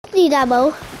need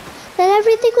ammo, then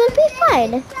everything will be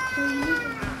fine.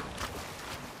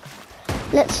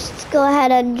 Let's go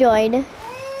ahead and join.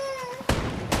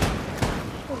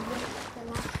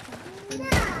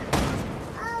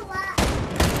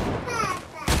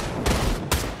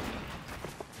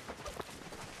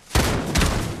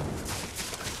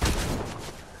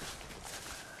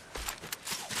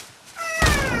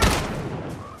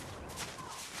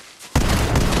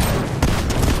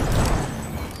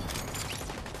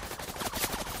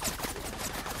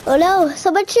 Oh no,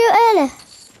 someone shooting!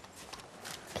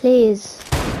 Please.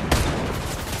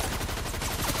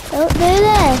 Don't do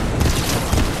this.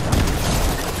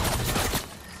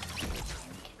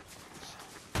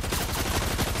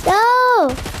 No!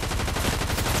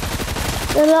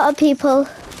 There are a lot of people.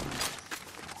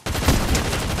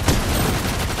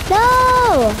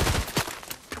 No!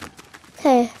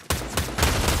 Okay.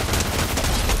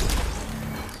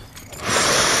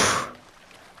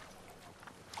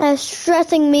 That's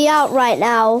stressing me out right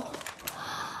now.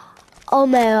 Oh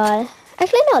my god.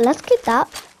 Actually no, let's keep that.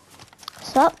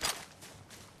 Stop.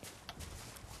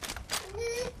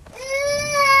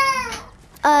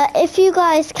 If you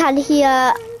guys can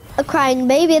hear a crying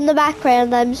baby in the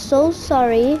background, I'm so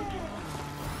sorry.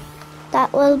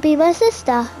 That will be my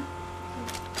sister.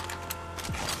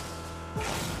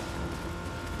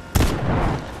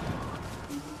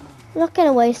 I'm not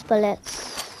gonna waste bullets.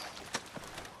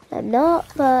 I'm not,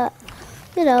 but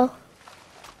you know,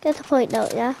 get the point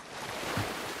out, yeah?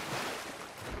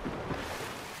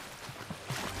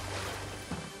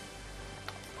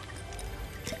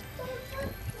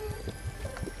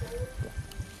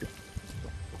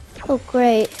 Oh,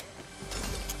 great.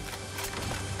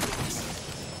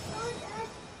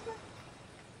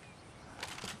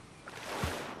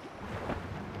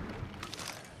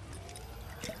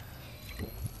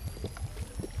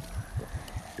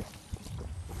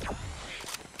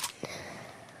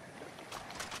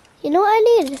 You know what I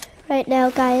need right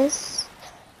now, guys?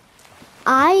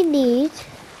 I need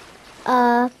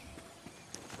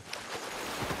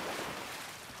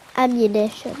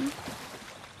ammunition.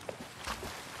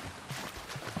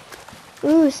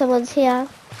 Ooh, someone's here.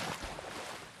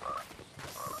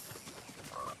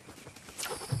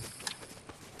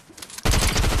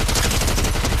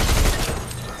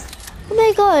 Oh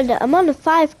my god, I'm on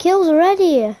 5 kills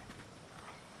already.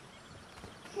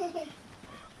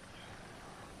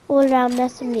 All around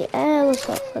mess in the air, let's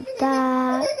go for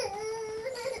that.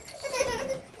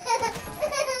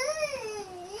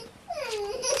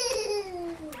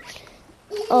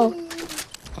 Oh,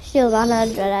 shield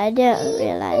 100, I didn't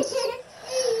realize.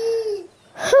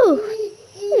 Whew.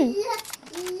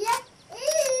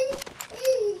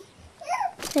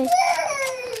 Okay,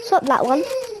 swap that one.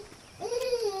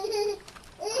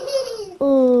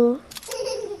 Ooh.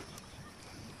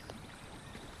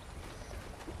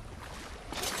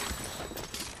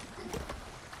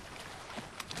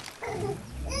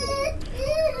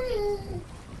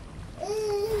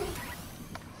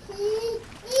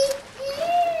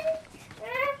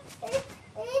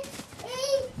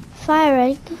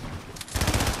 Firing.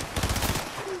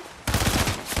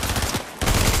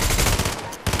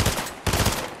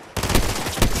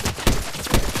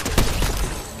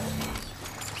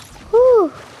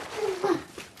 Whew.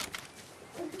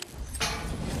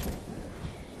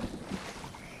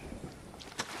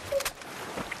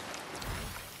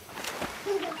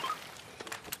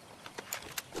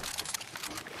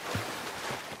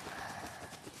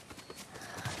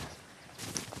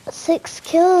 Six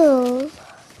kills.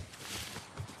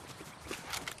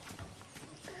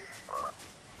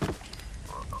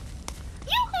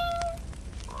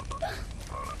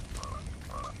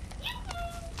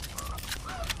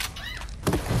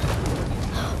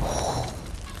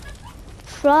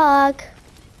 Frog.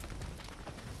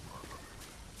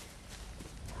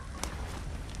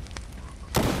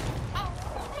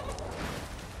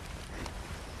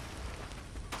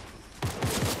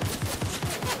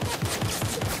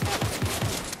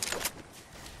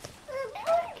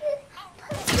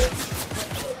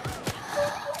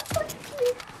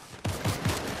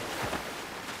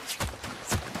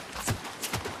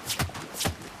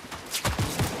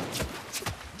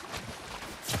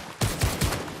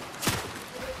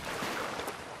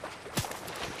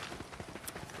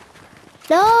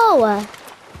 No! I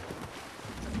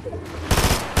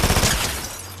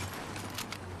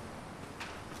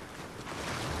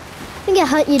think I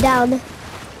hunt you down.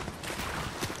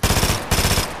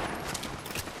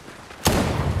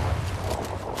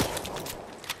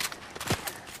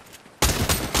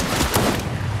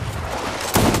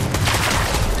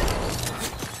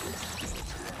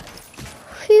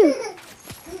 Phew.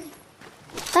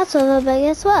 That's over, but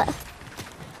guess what?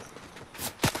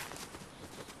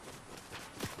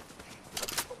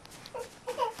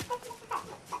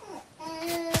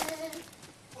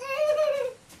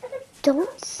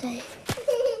 Don't say.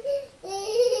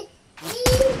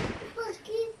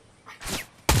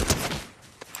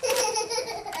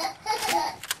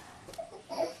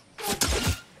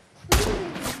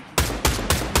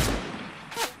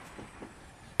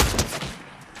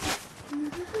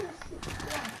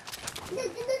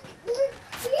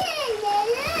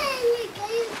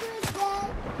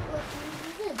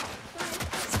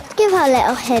 Give her a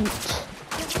little hint.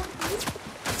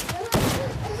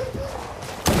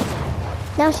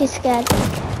 Now she's scared.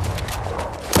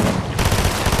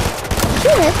 She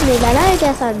hits me, then I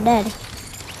guess I'm dead.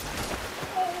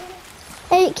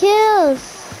 8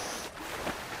 kills!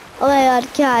 Oh my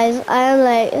god, guys, I am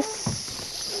like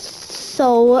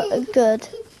so good.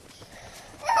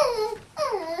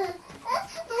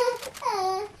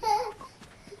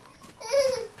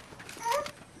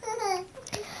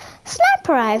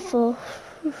 Sniper rifle.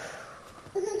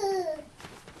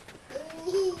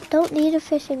 Don't need a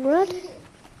fishing rod.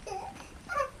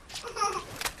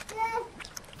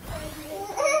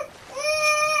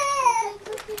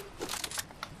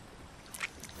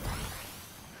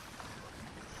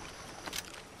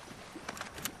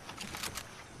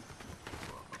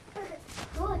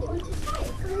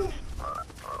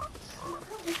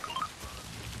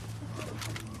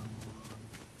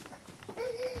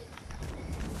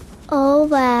 Oh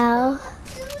wow.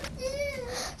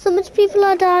 So much people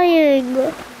are dying.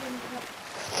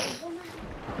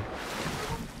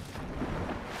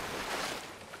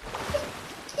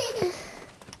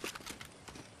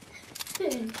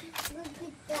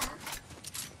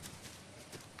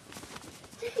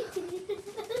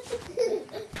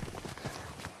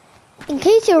 In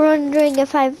case you're wondering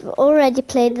if I've already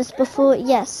played this before,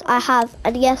 yes, I have.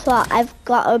 And guess what? I've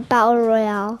got a battle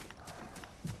royale.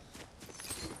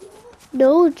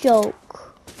 No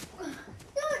joke. Don't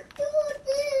do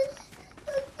this.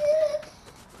 Don't do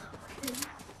this.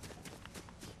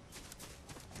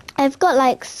 I've got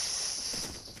like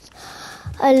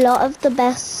a lot of the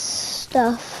best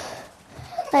stuff.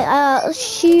 Like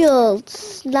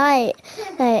shields, like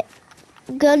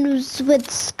guns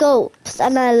with scopes,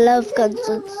 and I love guns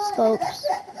with scopes.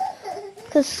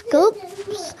 Cause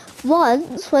scopes,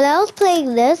 once when I was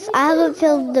playing this, I haven't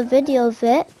filmed the video of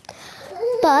it,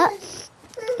 but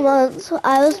once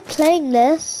I was playing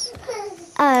this,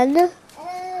 and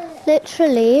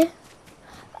literally,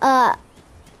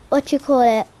 what you call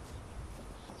it?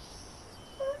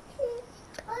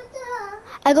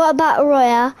 I got a battle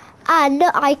royale, and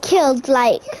I killed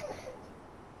like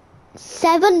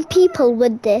 7 people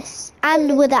with this,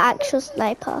 and with an actual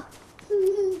sniper.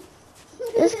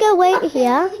 Let's go wait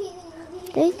here. I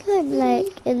think I'm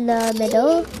like in the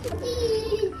middle.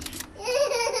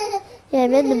 Yeah,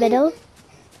 I'm in the middle.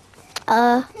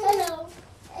 I'm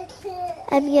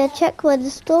gonna check when the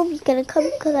storm's gonna come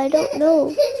because I don't know.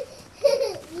 You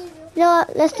know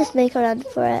what? Let's just make a run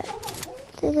for it. I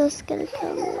think it's gonna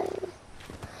come.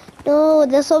 No,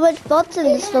 there's so much bots in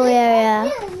this snow area.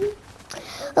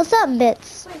 Oh, some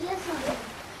bits.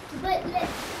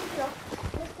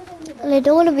 And I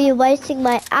don't want to be wasting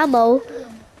my ammo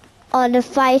on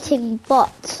fighting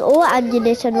bots or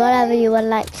ammunition, whatever you would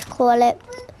like to call it.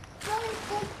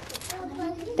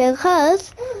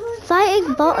 Because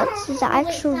fighting bots is an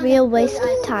actual real waste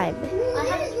of time.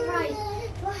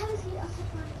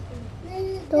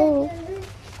 No.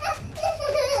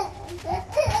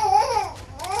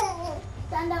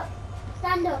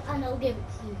 Stand up and I'll give it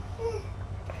to you.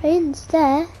 Rain's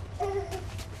there.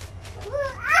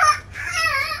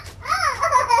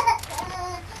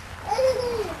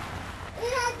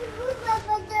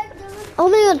 Oh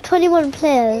my god, 21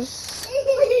 players.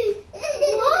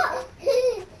 What?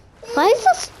 Why is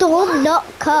the storm not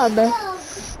come?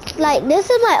 Like, this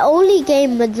is my only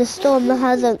game where the storm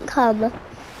hasn't come.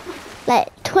 Like,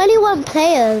 21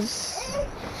 players.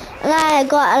 And I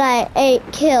got like 8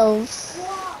 kills.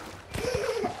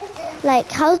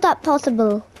 Like, how's that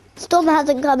possible? Storm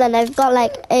hasn't come and I've got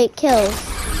like 8 kills.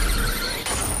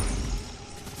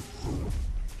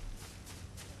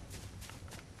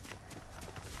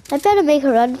 I better make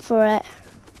a run for it.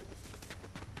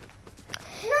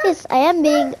 Yes, I am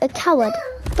being a coward,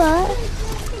 but...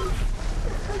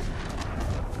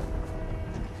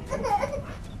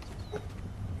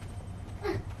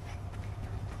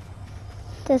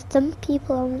 There's some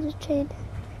people on the train.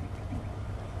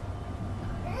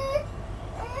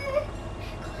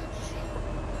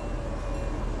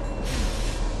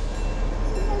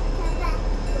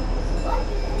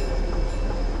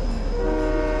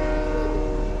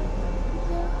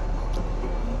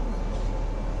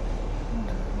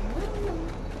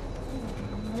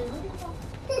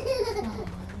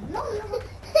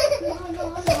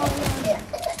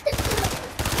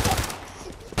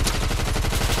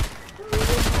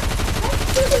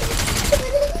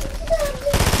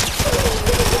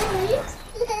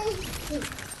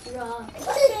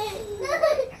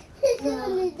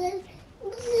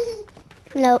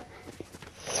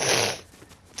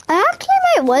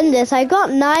 might win this. I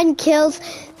got 9 kills,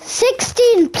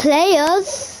 16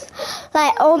 players.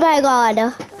 Like, oh my god.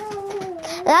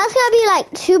 That's gonna be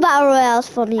like 2 battle royales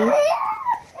for me.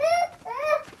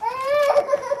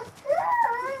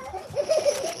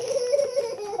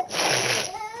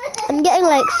 I'm getting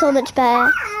like so much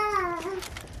better.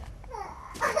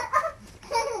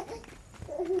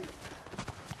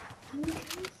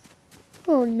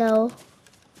 Oh no.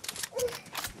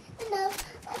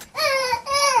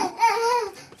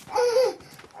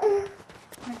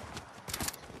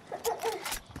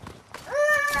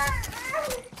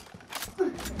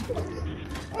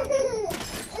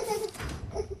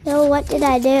 No, what did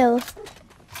I do?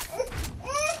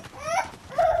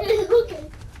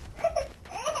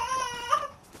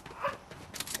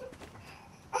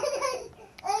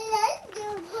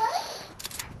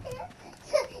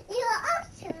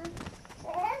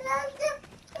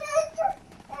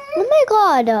 Oh my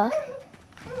god.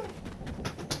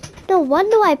 No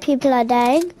wonder why people are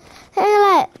dying.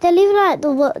 They're leaving like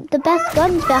the best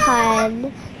guns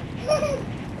behind.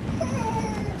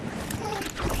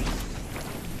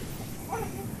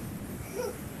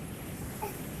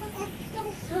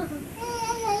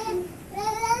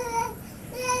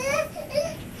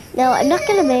 No, I'm not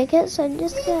gonna make it, so I'm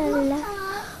just gonna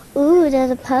ooh,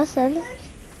 there's a person.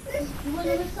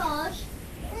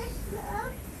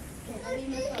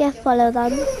 Get follow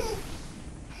them.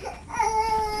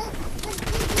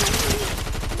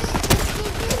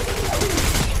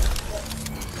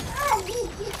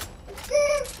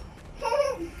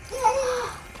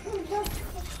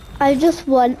 I just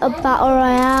won a battle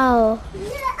royale.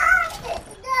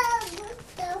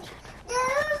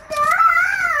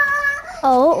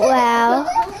 Oh wow,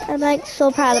 I'm like so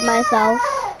proud of myself.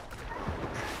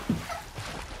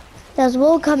 There's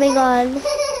war coming on.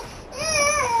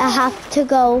 I have to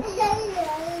go.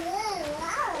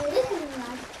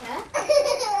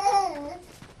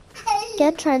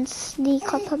 Yeah, try and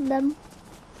sneak up on them.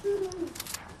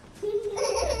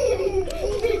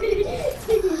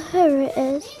 There it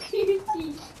is.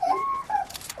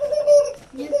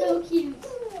 You're so cute.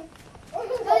 Go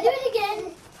do it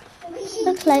again.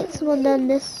 Looks like someone done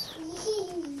this.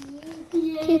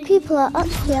 2 people are up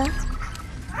here.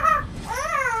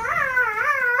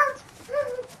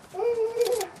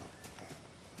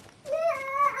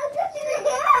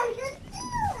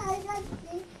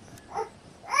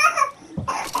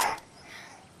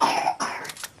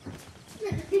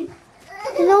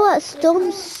 You know what?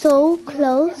 Storm's so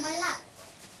close.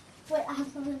 Wait, I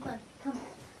have something fun. Come.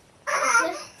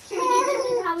 Should we do this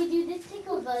is how we do this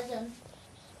tickle version?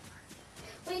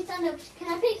 Wait, stand up. Can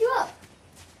I pick you up?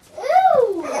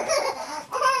 Ooh!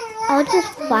 I'll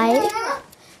just fight.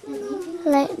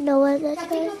 Like no other Can I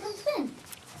pick you choice. up and spin?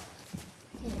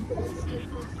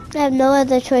 I have no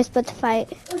other choice but to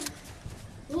fight.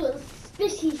 Ooh,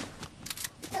 spishy.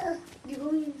 You're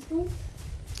going to spin?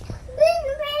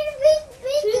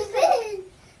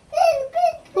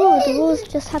 Oh, the war's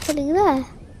just happening there.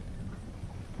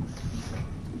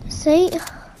 See?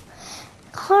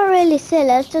 Can't really see.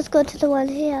 Let's just go to the one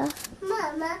here.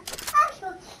 Mama,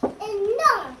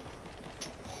 enough.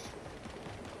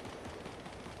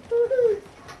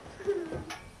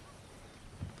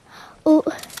 Oh,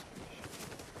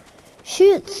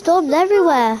 shoot! Storms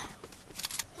everywhere.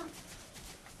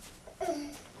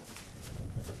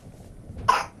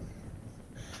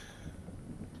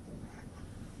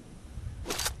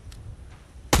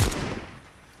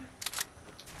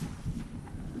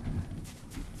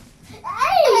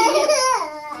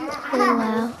 Oh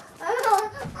wow.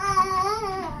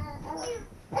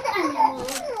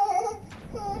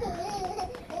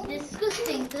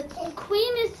 Disgusting. The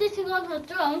queen is sitting on her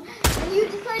throne and you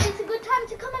decide it's a good time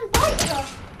to come and fight her.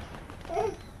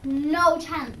 No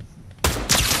chance.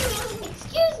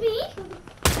 Excuse me?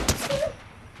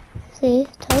 See,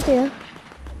 told you.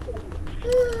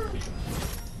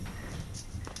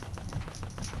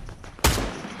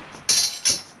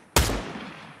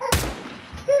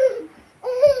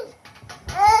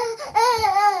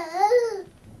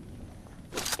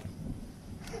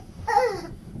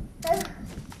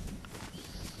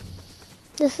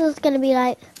 This is gonna be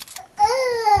like.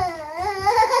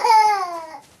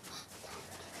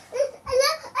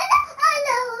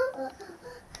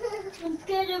 I'm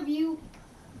scared of you.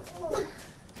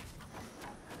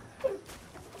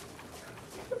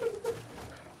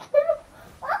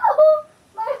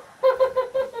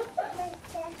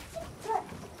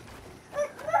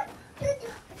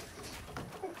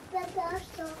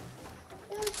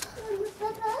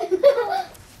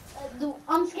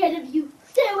 I'm scared of you.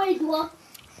 Stay away, Dwarf.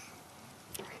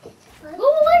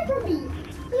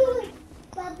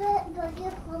 Hey,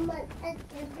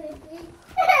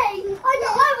 I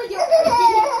thought I was your baby.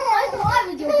 I thought I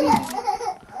was your baby.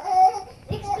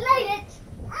 Explain it.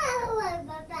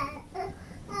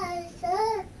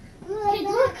 Okay,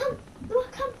 do I come? Do I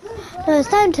come? No, it's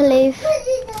time to leave.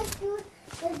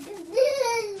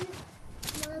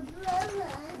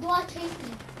 Do I take me?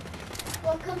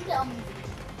 Well, come sit on me.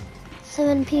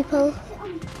 7 people. Sit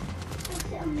on me.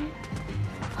 Sit on me.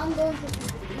 I'm going to sit.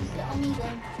 You sit on me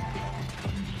then.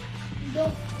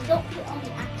 Don't sit on me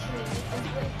actually. I'll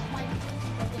wait for my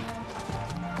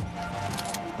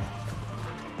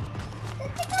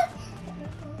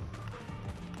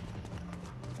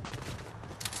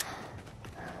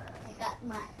I got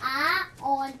my eye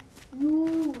on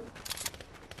you.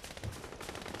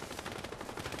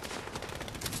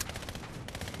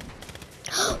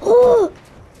 Oh!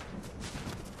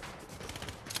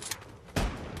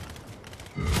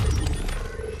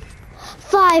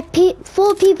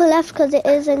 4 people left because it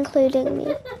is including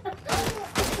me.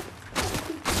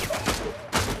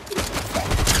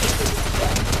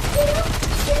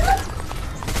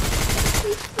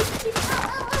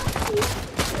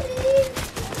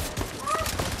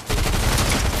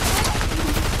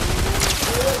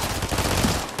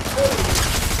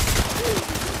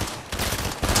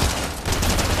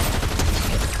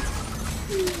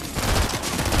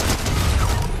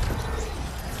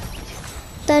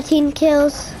 Thirteen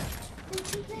kills.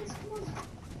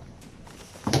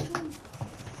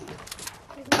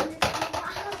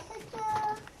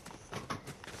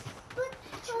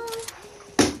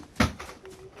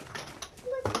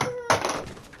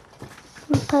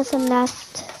 One person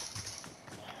left.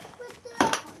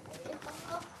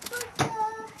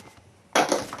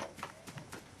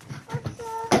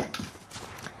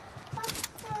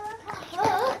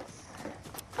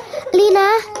 Lena?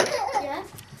 Yeah?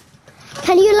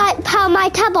 Can you like power my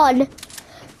tab on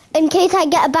in case I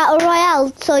get a battle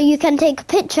royale so you can take a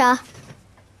picture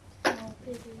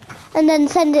and then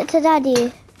send it to Daddy?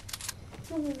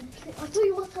 No, I thought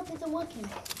your WhatsApp isn't working.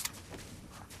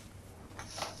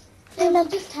 Then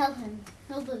just tell him.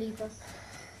 He'll believe us.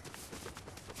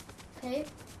 Okay?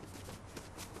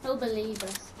 He'll believe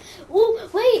us. Oh,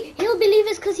 wait! He'll believe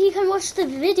us because he can watch the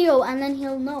video and then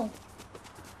he'll know.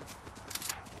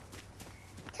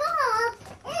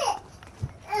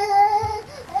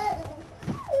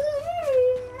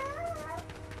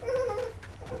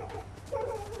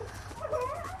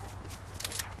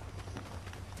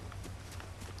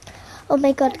 Oh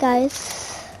my god,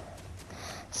 guys.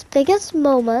 It's biggest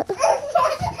moment. If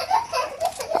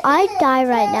I die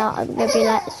right now, I'm gonna be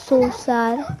like so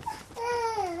sad.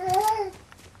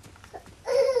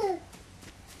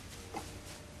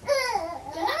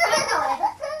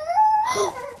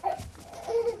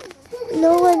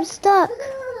 No, I'm stuck.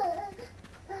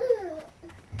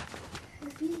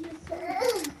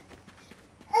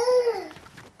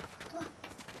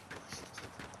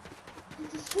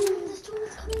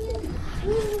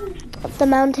 Up the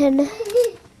mountain.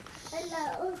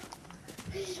 Hello.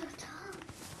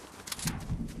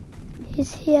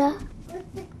 He's here.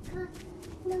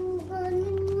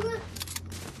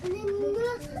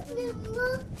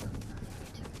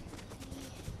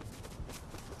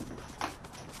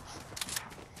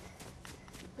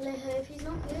 If he's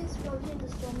not here, it's probably in the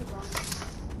storm glass.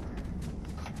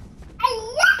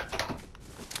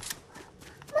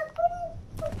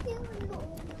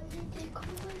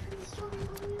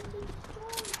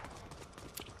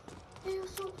 They are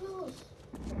so close.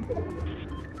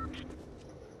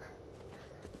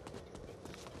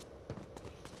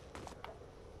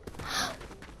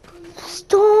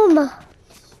 Storm!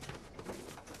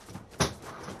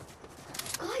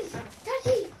 Guys,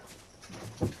 Daddy!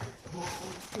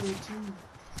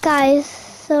 Guys,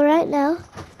 so right now,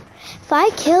 if I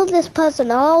kill this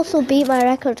person, I'll also beat my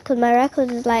record because my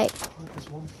record is like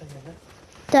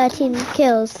 13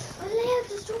 kills.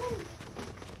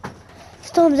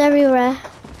 Storms everywhere.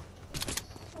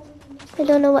 I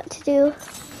don't know what to do.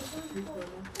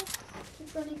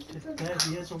 There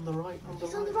he is on the right,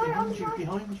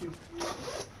 behind you.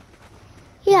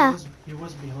 Yeah. He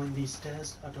was behind these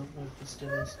stairs. I don't know if the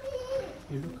stairs.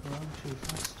 You look around too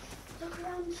fast.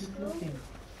 Keep looking.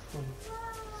 I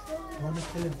want to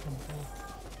kill him from here.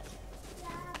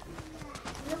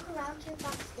 Look around too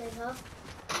fast, Dave.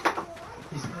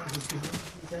 He's behind you.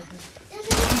 There.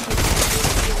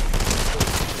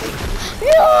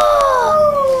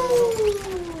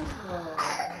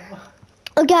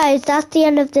 Oh, guys, that's the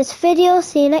end of this video.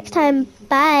 See you next time.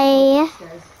 Bye.